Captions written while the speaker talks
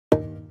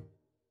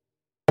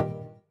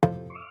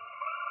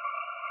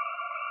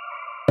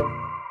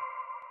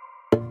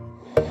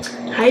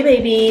Hi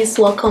babies,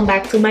 welcome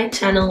back to my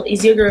channel.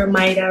 It's your girl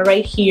Maida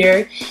right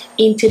here.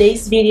 In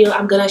today's video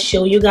I'm gonna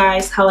show you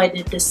guys how I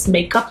did this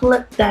makeup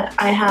look that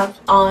I have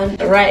on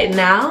right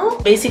now.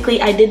 Basically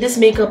I did this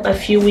makeup a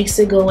few weeks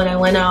ago when I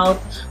went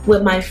out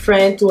with my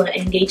friend to an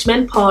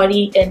engagement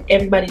party, and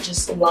everybody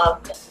just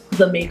loved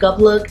the makeup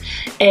look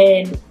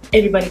and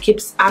everybody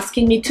keeps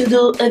asking me to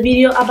do a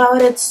video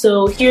about it.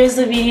 So here's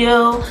the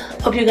video.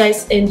 Hope you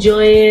guys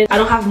enjoy it. I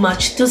don't have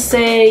much to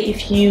say.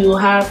 If you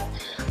have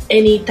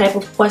any type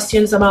of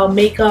questions about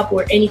makeup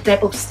or any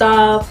type of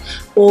stuff,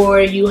 or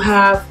you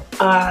have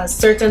a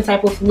certain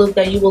type of look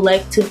that you would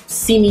like to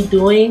see me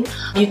doing,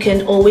 you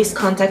can always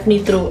contact me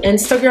through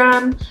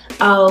Instagram.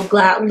 I'll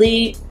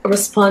gladly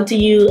respond to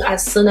you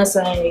as soon as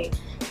I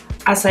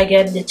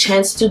get the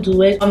chance to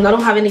do it. I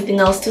don't have anything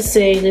else to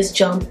say. Let's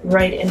jump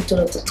right into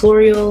the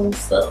tutorial.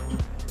 So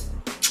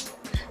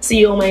see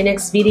you on my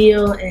next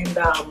video, and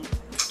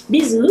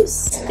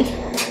bisous.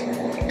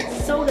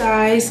 So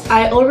guys,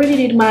 I already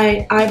did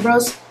my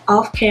eyebrows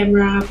off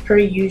camera per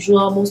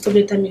usual. Most of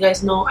the time, you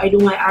guys know I do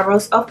my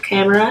eyebrows off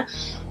camera.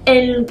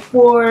 And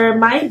for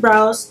my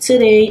brows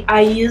today,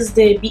 I used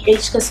the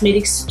ABH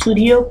Cosmetics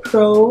Studio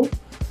Pro.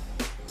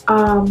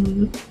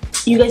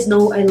 You guys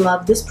know I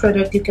love this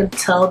product. You can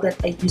tell that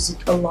I use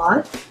it a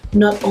lot,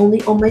 not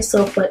only on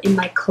myself but in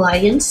my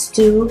clients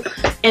too.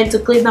 And to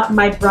clean up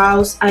my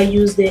brows, I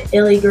use the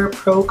LA Girl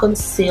Pro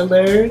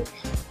Concealer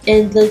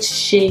in the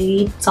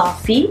shade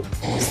Toffee.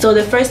 So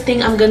the first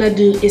thing I'm gonna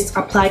do is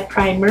apply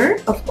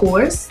primer, of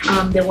course.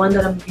 The one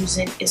that I'm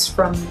using is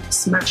from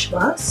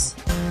Smashbox.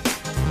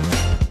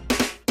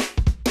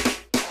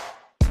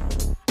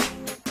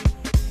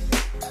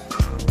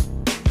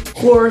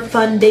 For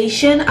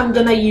foundation, I'm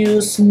gonna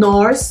use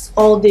Nars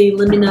All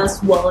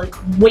Luminous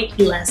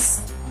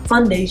Weightless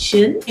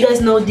Foundation. You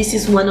guys know this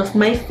is one of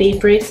my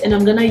favorites, and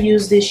I'm gonna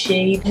use the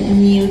shade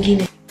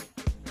Guinea.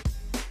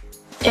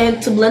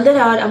 And to blend it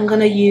out, I'm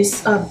gonna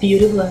use a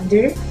beauty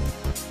blender.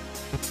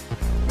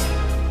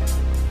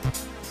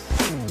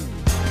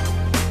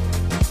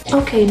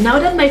 Okay, now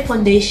that my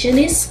foundation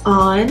is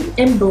on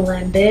and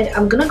blended,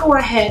 I'm gonna go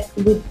ahead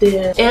with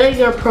the LA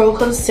Girl Pro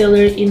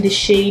Concealer in the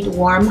shade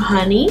Warm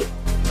Honey.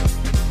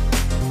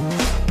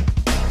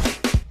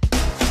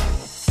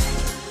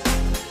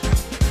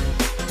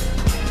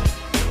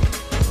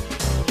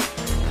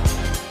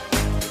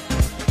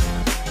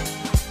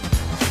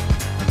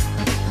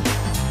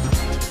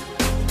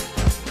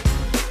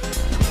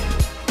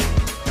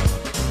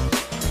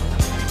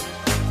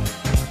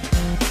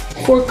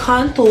 For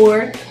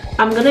contour,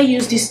 I'm gonna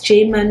use this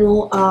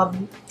Manuel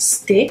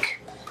stick,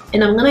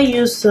 and I'm gonna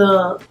use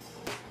the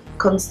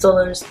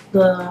concealers,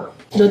 the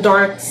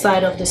dark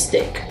side of the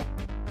stick.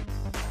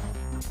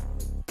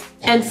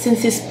 And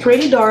since it's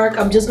pretty dark,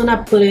 I'm just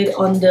gonna put it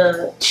on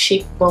the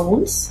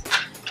cheekbones.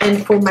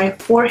 And for my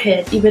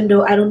forehead, even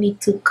though I don't need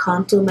to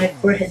contour my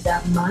forehead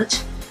that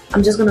much,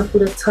 I'm just gonna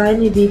put a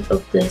tiny bit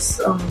of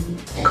this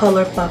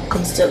Colourpop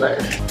concealer.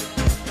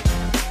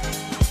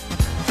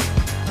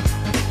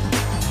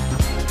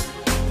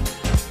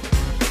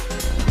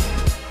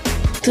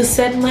 To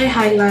set my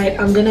highlight,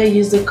 I'm gonna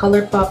use the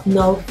Colourpop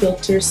No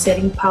Filter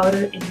Setting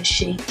Powder in the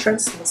shade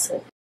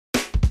Translucent.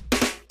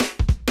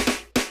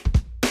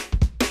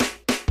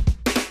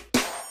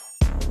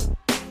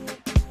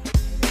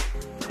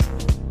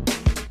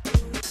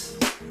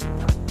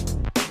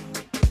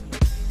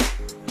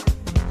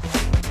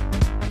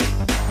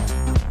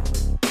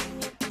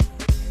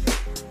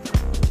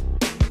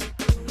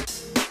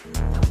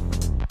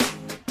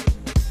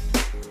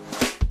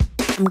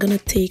 I'm gonna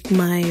take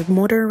my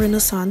Modern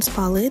Renaissance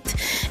palette,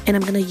 and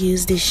I'm gonna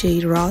use the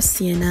shade Raw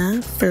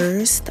Sienna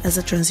first as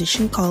a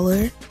transition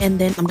color, and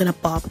then I'm gonna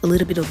pop a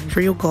little bit of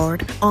Real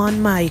Guard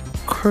on my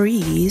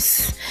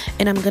crease,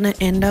 and I'm gonna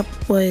end up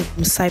with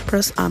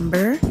Cypress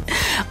Amber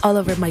all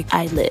over my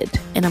eyelid,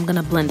 and I'm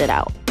gonna blend it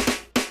out.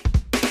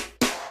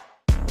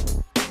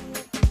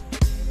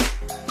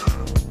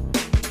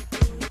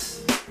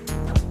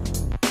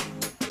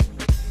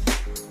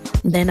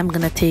 Then I'm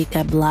gonna take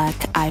a black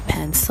eye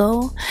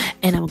pencil,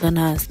 and I'm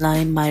gonna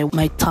line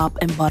my top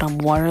and bottom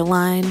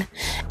waterline,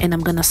 and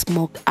I'm gonna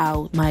smoke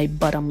out my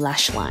bottom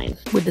lash line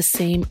with the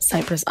same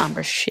Cypress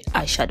Amber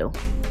eyeshadow.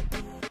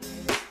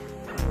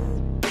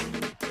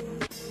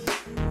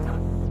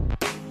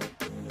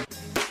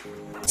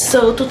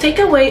 So to take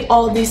away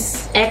all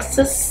this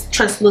excess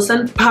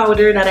translucent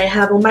powder that I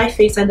have on my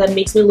face and that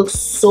makes me look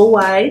so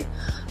white,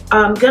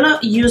 I'm gonna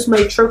use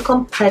my True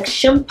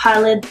Complexion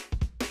palette.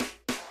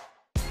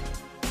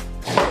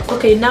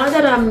 Okay, now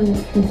that I'm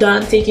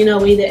done taking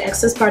away the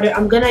excess powder,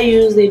 I'm gonna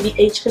use the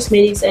ABH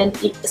Cosmetics and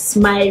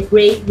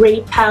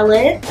Itsmyrayeraye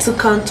palette to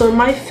contour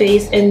my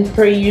face, and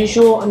per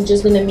usual, I'm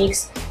just gonna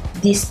mix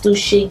these two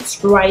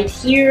shades right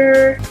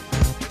here.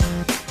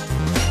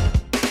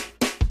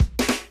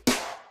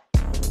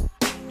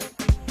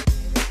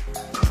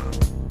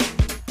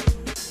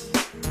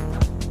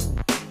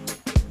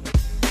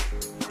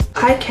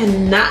 I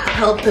cannot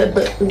help it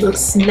but look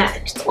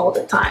snatched all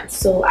the time,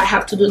 so I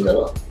have to do a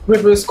little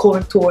reverse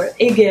contour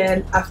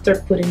again after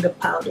putting the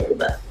powder,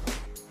 but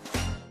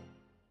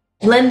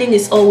Blending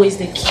is always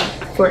the key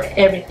for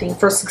everything,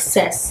 for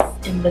success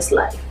in this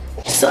life.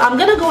 So I'm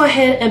gonna go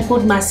ahead and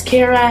put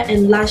mascara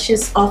and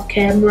lashes off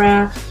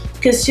camera,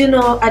 because you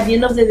know, at the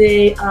end of the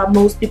day,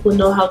 most people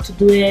know how to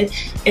do it,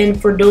 and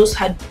for those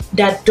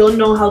that don't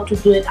know how to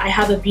do it, I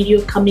have a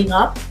video coming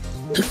up.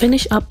 To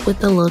finish up with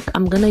the look,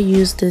 I'm gonna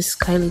use this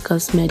Kylie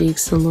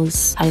Cosmetics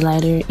loose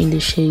highlighter in the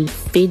shade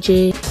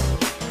Fiji.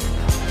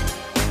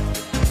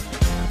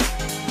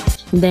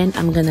 Then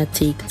I'm gonna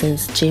take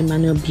this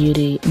Manuel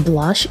Beauty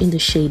blush in the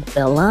shade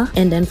Bella,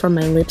 and then for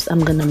my lips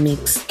I'm gonna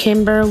mix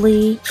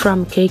Kimberly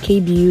from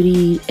KKW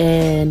Beauty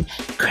and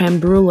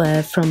Creme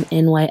Brulee from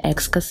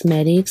NYX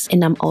Cosmetics,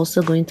 and I'm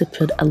also going to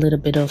put a little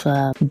bit of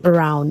a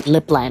brown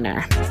lip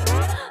liner.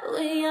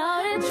 We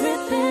are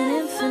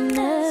dripping in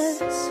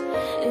finesse.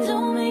 It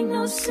don't make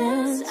no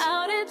sense.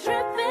 Out it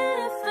dripping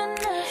in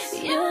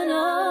finesse. You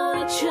know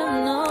it, you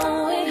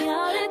know